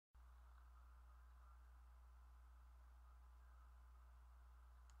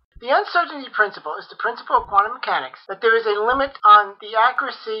The uncertainty principle is the principle of quantum mechanics that there is a limit on the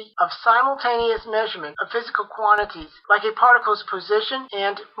accuracy of simultaneous measurement of physical quantities like a particle's position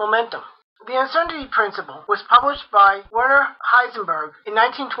and momentum. The uncertainty principle was published by Werner Heisenberg in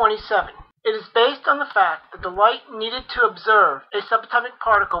 1927. It is based on the fact that the light needed to observe a subatomic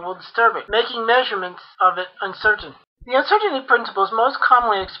particle will disturb it, making measurements of it uncertain. The uncertainty principle is most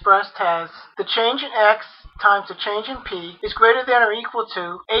commonly expressed as the change in x times the change in p is greater than or equal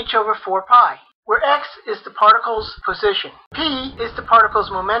to h over 4 pi, where x is the particle's position, p is the particle's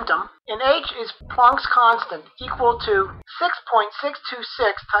momentum, and h is Planck's constant equal to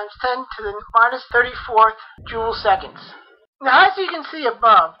 6.626 times 10 to the minus 34th joule seconds. Now, as you can see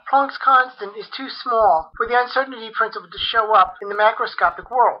above, Planck's constant is too small for the uncertainty principle to show up in the macroscopic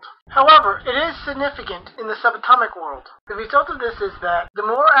world. However, it is significant in the subatomic world. The result of this is that the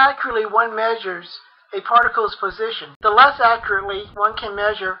more accurately one measures a particle's position, the less accurately one can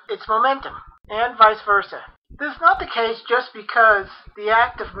measure its momentum, and vice versa. This is not the case just because the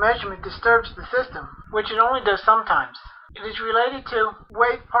act of measurement disturbs the system, which it only does sometimes. It is related to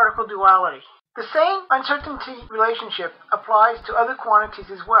wave-particle duality. The same uncertainty relationship applies to other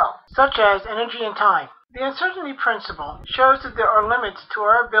quantities as well, such as energy and time. The uncertainty principle shows that there are limits to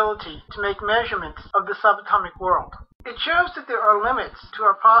our ability to make measurements of the subatomic world. It shows that there are limits to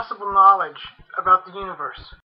our possible knowledge about the universe.